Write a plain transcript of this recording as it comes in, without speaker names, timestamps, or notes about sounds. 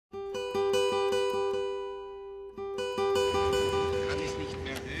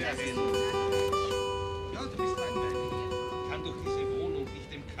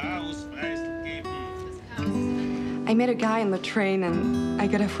I met a guy on the train, and I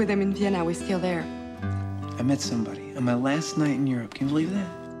got off with him in Vienna. We're still there. I met somebody on my last night in Europe. Can you believe that?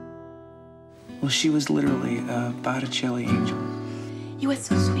 Well, she was literally a Botticelli angel. He was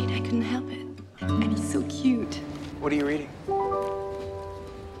so sweet, I couldn't help it. And he's so cute. What are you reading?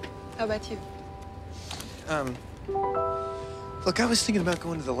 How about you? Look, I was thinking about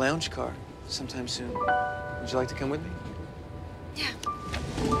going to the lounge car sometime soon. Would you like to come with me? Yeah.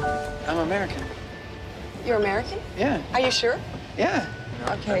 I'm American. You're American? Yeah. Are you sure? Yeah.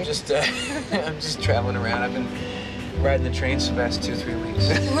 No, Okay. I'm just, I'm just traveling around. I've been riding the trains for the past 2 or 3 weeks.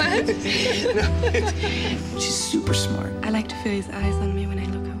 What? No, she's super smart. I like to feel his eyes on me when I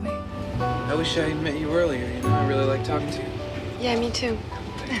look away. I wish I had met you earlier. You know, I really like talking to you. Yeah, me too.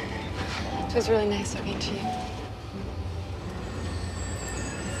 It was really nice talking to you.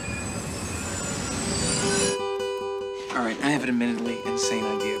 All right, I have an admittedly insane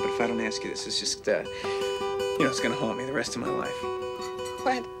idea, but if I don't ask you this, it's just, you know, it's gonna haunt me the rest of my life.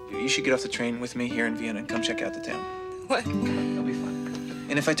 What? You should get off the train with me here in Vienna and come check out the town. What? It'll be fun.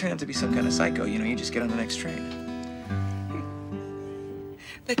 And if I turn out to be some kind of psycho, you know, you just get on the next train.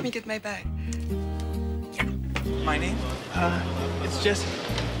 Let me get my bag. My name? It's Jesse.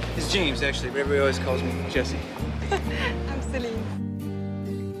 It's James, actually, but everybody always calls me Jesse. I'm Celine.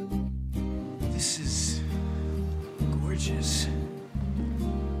 This is gorgeous.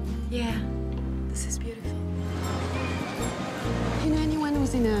 Yeah, this is beautiful. Do you know anyone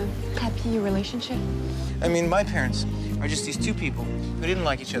who's in a happy relationship? I mean, my parents are just these 2 people who didn't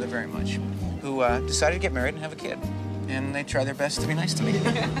like each other very much, who decided to get married and have a kid. And they try their best to be nice to me.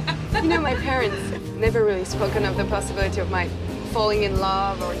 You know, my parents never really spoken of the possibility of my falling in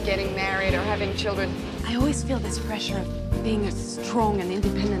love or getting married or having children. I always feel this pressure of being a strong and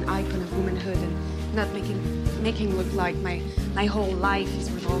independent icon of womanhood and not making look like my whole life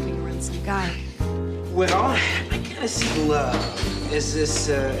is revolving around some guy. Well, I kind of see love as this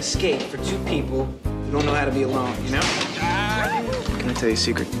escape for 2 people who don't know how to be alone, you know? Can I tell you a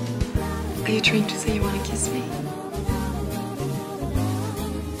secret? Are you trying to say you want to kiss me?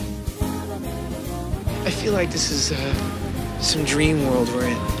 I feel like this is some dream world we're in,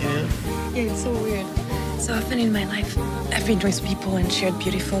 you know? Yeah, it's so weird. So often in my life, I've been with people and shared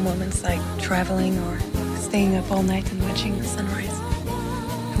beautiful moments like traveling or staying up all night and watching the sunrise.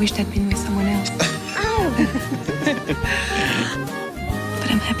 I wished I'd been with someone else. Ow! But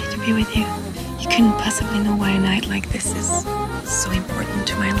I'm happy to be with you. You couldn't possibly know why a night like this is so important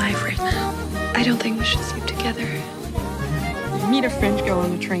to my life right now. I don't think we should sleep together. Meet a French girl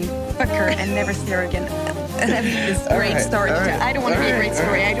on the train, fuck her, and never see her again. And have this great story to tell. I don't want to be a great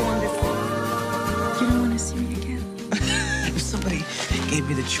story. I don't want this. You don't want to see me again? If somebody gave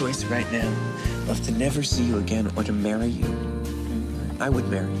me the choice right now of to never see you again or to marry you, I would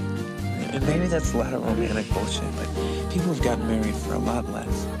marry you. And maybe that's a lot of romantic bullshit, but people have gotten married for a lot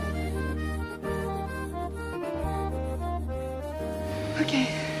less. Okay.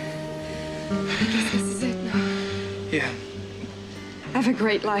 I guess this is it now. Yeah. Have a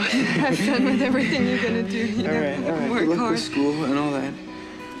great life. Have fun with everything you're gonna do. You know? All right. Work Good luck hard. with school and all that.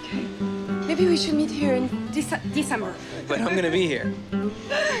 Okay. Maybe we should meet here in December. But I'm gonna be here.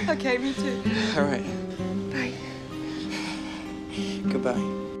 Okay, me too. All right. Bye. Goodbye.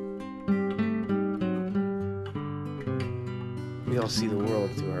 We all see the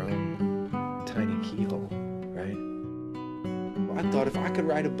world through our own tiny keyhole, right? Well, I thought if I could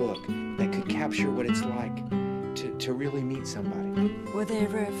write a book that could capture what it's like to really meet somebody. Was there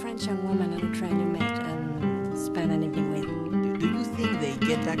ever a French young woman on a train you met and spent an evening with? Do you think they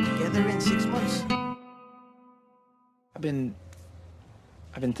get back together in 6 months?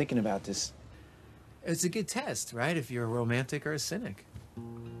 I've been thinking about this. It's a good test, right? If you're a romantic or a cynic.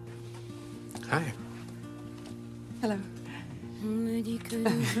 Hi. Hello. I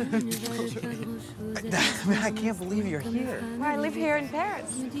can't believe you're here. Well, I live here in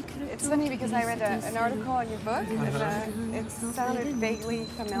Paris. It's funny because I read an article on your book and it sounded vaguely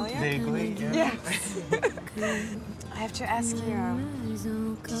familiar. Vaguely, yeah. Yes. I have to ask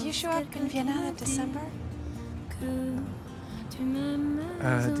you, did you show up in Vienna in December? Did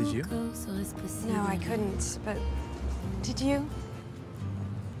you? No, I couldn't, but did you?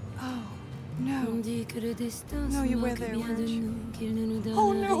 Oh, no. No, you were there, weren't you?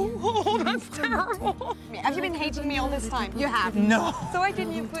 Oh, no. Oh, that's terrible. Have you been hating me all this time? You have. No. So why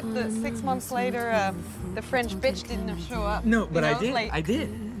didn't you put the 6 months later, the French bitch didn't show up? No, but I did. Like, I did.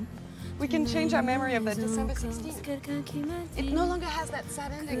 we can change our memory of that December 16th. It no longer has that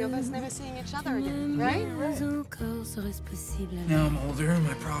sad ending of us never seeing each other again, right? Now I'm older,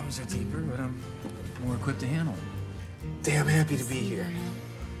 my problems are deeper, but I'm more equipped to handle them. Damn happy to be here.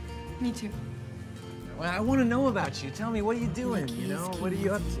 Me too. Well, I want to know about you. Tell me, what are you doing, you know? What are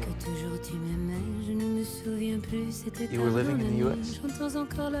you up to? You were living in the U.S.?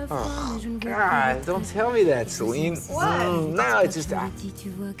 Oh, God, don't tell me that, Celine. What? No, it's just,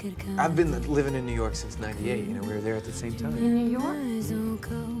 I've been living in New York since '98. You know, we were there at the same time. In New York?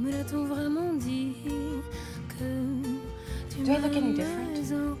 Do I look any different?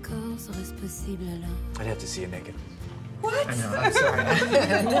 I'd have to see you naked. What? I know, I'm sorry.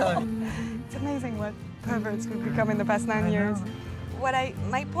 It's amazing what perverts we've become in the past 9 years.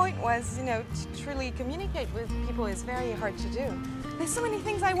 My point was, you know, to truly communicate with people is very hard to do. There's so many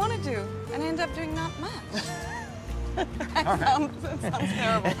things I want to do, and I end up doing not much. That sounds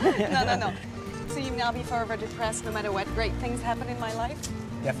terrible. No. So you now be forever depressed no matter what great things happen in my life?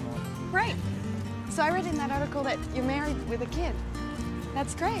 Definitely. Great. So I read in that article that you're married with a kid.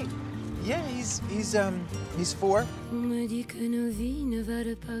 That's great. Yeah, he's 4. On me dit que nos vies ne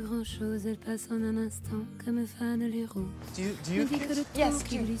valent pas grand-chose, elles passent en un instant comme fanent les roses. Do you have kids? Yes,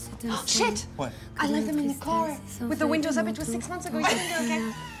 cute. Oh, shit! What? I left them in the car with the windows up. It was 6 months ago. You think they're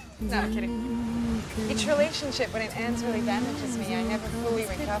okay? No, I'm kidding. Each relationship, when it ends, really damages me. I never fully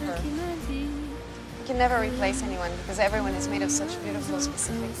recover. You can never replace anyone because everyone is made of such beautiful,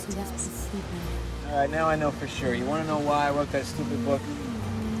 specific details. All right, now I know for sure. You want to know why I wrote that stupid book?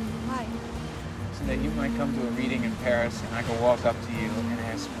 Why? So that you might come to a reading in Paris and I can walk up to you and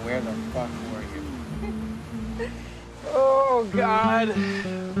ask, where the fuck were you? Oh, God.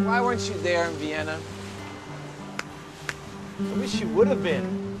 Why weren't you there in Vienna? I wish you would have been.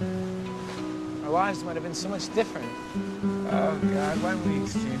 Our lives might have been so much different. Oh, God, why didn't we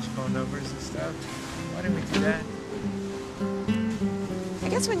exchange phone numbers and stuff? Why didn't we do that? I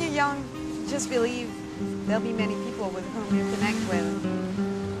guess when you're young, you just believe there'll be many people with whom you connect with.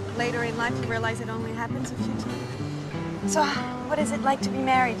 Later in life, you realize it only happens a few times. So, what is it like to be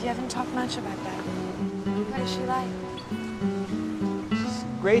married? You haven't talked much about that. What is she like? She's a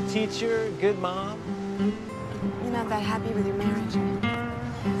great teacher, good mom. You're not that happy with your marriage, right?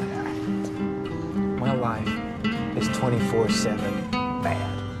 My life is 24/7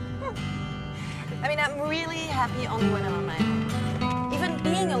 bad. I mean, I'm really happy only when I'm on my own. Even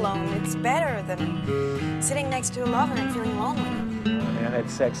being alone, it's better than sitting next to a lover and feeling lonely. I had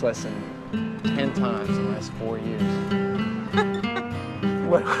sex less than 10 times in the last 4 years.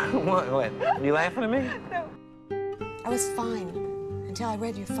 What? Are you laughing at me? No. I was fine until I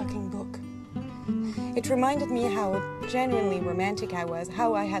read your fucking book. It reminded me how genuinely romantic I was,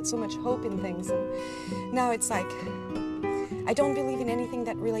 how I had so much hope in things, and now it's like I don't believe in anything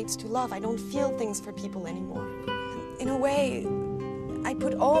that relates to love. I don't feel things for people anymore. In a way, I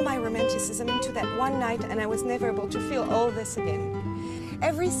put all my romanticism into that one night and I was never able to feel all this again.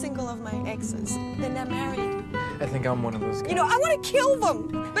 Every single of my exes, then they're married. I think I'm one of those guys. You know, I want to kill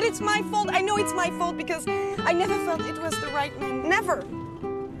them, but it's my fault. I know it's my fault because I never felt it was the right man. Never.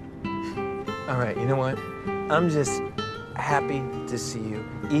 All right, you know what? I'm just happy to see you,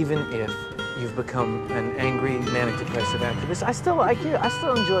 even if you've become an angry, manic-depressive activist. I still like you. I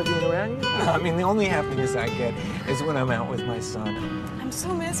still enjoy being around you. I mean, the only happiness I get is when I'm out with my son. I'm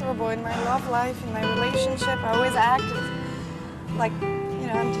so miserable in my love life, in my relationship. I always act like, you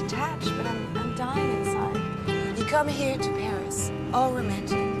know, I'm detached, but I'm dying inside. You come here to Paris, all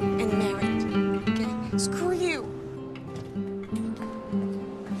romantic and married, okay? Screw you.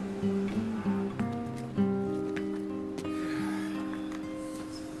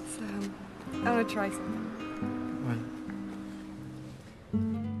 So, I want to try something. What?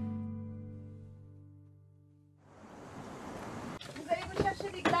 Vous allez vous chercher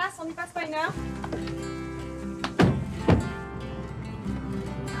des glaces, on y passe pas une heure?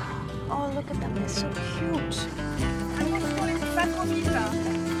 Oh, look at them, they're so cute.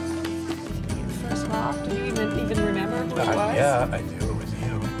 First love, do you even remember who it was? Yeah, I do, with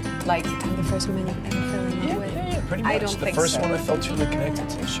you. Like, I'm the first woman I've ever fell in love with? Yeah, pretty much. I don't the think first so. one I felt truly connected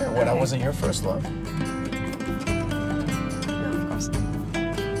to. Sure, what, I wasn't your first love? No, of course not.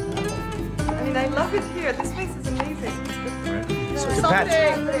 I mean, I love it here. This place is amazing. So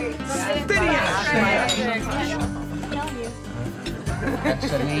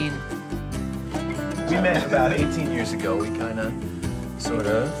Celine. we met about 18 years ago. We kind of, sort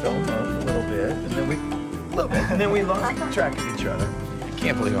of, fell in love a little bit, and then we lost track of each other. I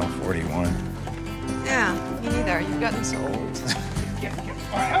can't believe I'm 41. Yeah, me neither. You've gotten so old.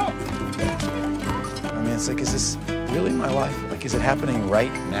 I mean, it's like, is this really my life? Like, is it happening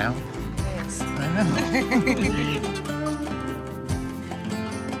right now? Yes. I know.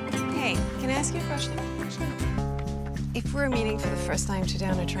 Hey, can I ask you a question? If we're meeting for the first time today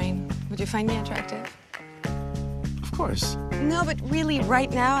on a train, would you find me attractive? Of course. No, but really, right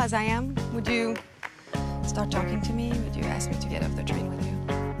now, as I am, would you start talking to me, would you ask me to get off the train with you?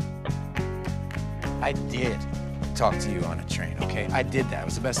 I did talk to you on a train, okay? I did that. It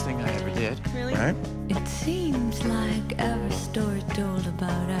was the best thing I ever did. Really? Right? It seems like every story told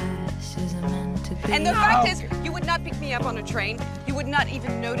about us is meant to be. And the fact is, you would not pick me up on a train. You would not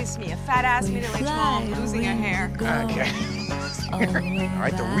even notice me, a fat-ass middle-aged mom losing her hair. Okay. All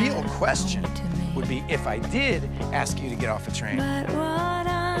right, the real question would be if I did ask you to get off a train,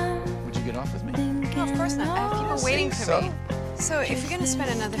 would you get off with me? No, of course not. I have people waiting for So? me. So if you're gonna spend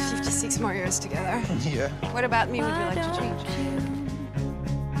another 56 more years together, Yeah. what about me would you like to change?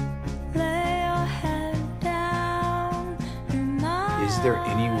 Is there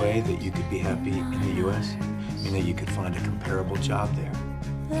any way that you could be happy in the U.S.? I mean, that you could find a comparable job there?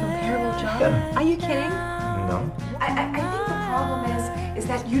 Comparable job? Yeah. Are you kidding? No. I think the problem is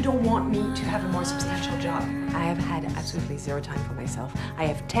that you don't want me to have a more substantial job. I have had absolutely zero time for myself. I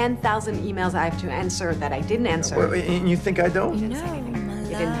have 10,000 emails I have to answer that I didn't answer. Well, and you think I don't? You didn't say anything.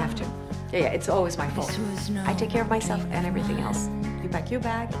 You didn't have to. Yeah, it's always my fault. I take care of myself and everything else. You pack your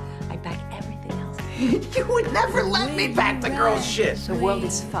bag, I pack everything else. You would never let me pack the girl's shit. The world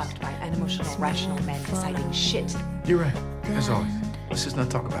is fucked by unemotional, rational men deciding shit. You're right, as always. Let's just not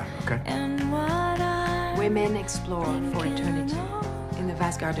talk about it, okay? Women explore for eternity in the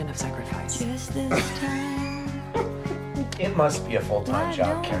vast garden of sacrifice. It must be a full-time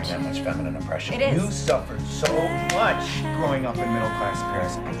job carrying that much feminine oppression. It is. You suffered so much growing up in middle-class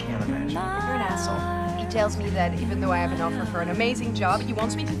Paris. I can't imagine. You're an asshole. He tells me that even though I have an offer for an amazing job, he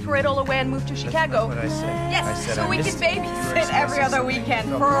wants me to throw it all away and move to Chicago. That's what I said. Yes, I said so I we can missed babysit it. every other weekend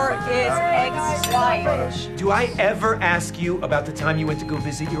for his ex-wife. Do I ever ask you about the time you went to go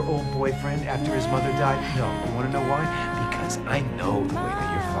visit your old boyfriend after his mother died? No. You want to know why? Because I know the way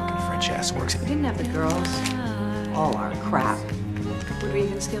that your fucking French ass works. If we didn't have the girls, all our crap, would we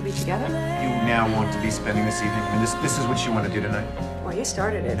even still be together? You now want to be spending this evening? I mean, this is what you want to do tonight? Well, you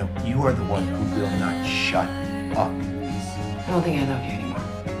started it. No, you are the one who will not shut up. I don't think I love you anymore.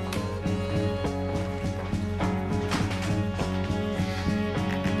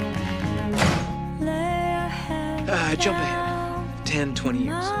 Jump ahead 10, 20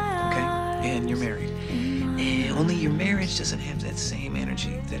 years, okay? And you're married. And only your marriage doesn't have that same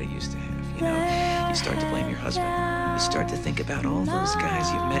energy that it used to have, you know? You start to blame your husband. You start to think about all those guys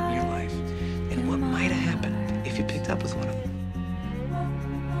you've met in your life and what might have happened if you picked up with one of them.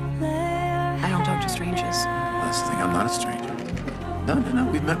 I don't talk to strangers. Last thing, I'm not a stranger. No.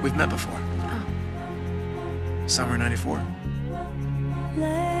 We've met before. Oh. Summer '94.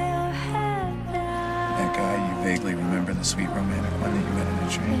 That guy, you vaguely remember the sweet romantic one that you met on a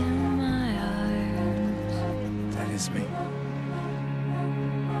train? That is me.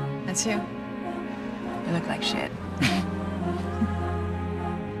 That's you. You look like shit.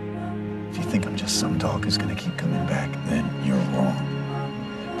 If you think I'm just some dog who's gonna keep coming back, then you're wrong.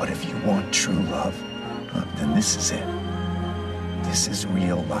 But if you want true love, then this is it. This is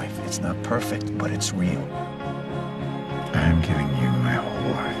real life. It's not perfect, but it's real. I'm giving you my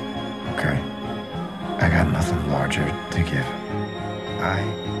whole life, okay? I got nothing larger to give. I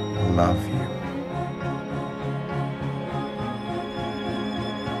love you.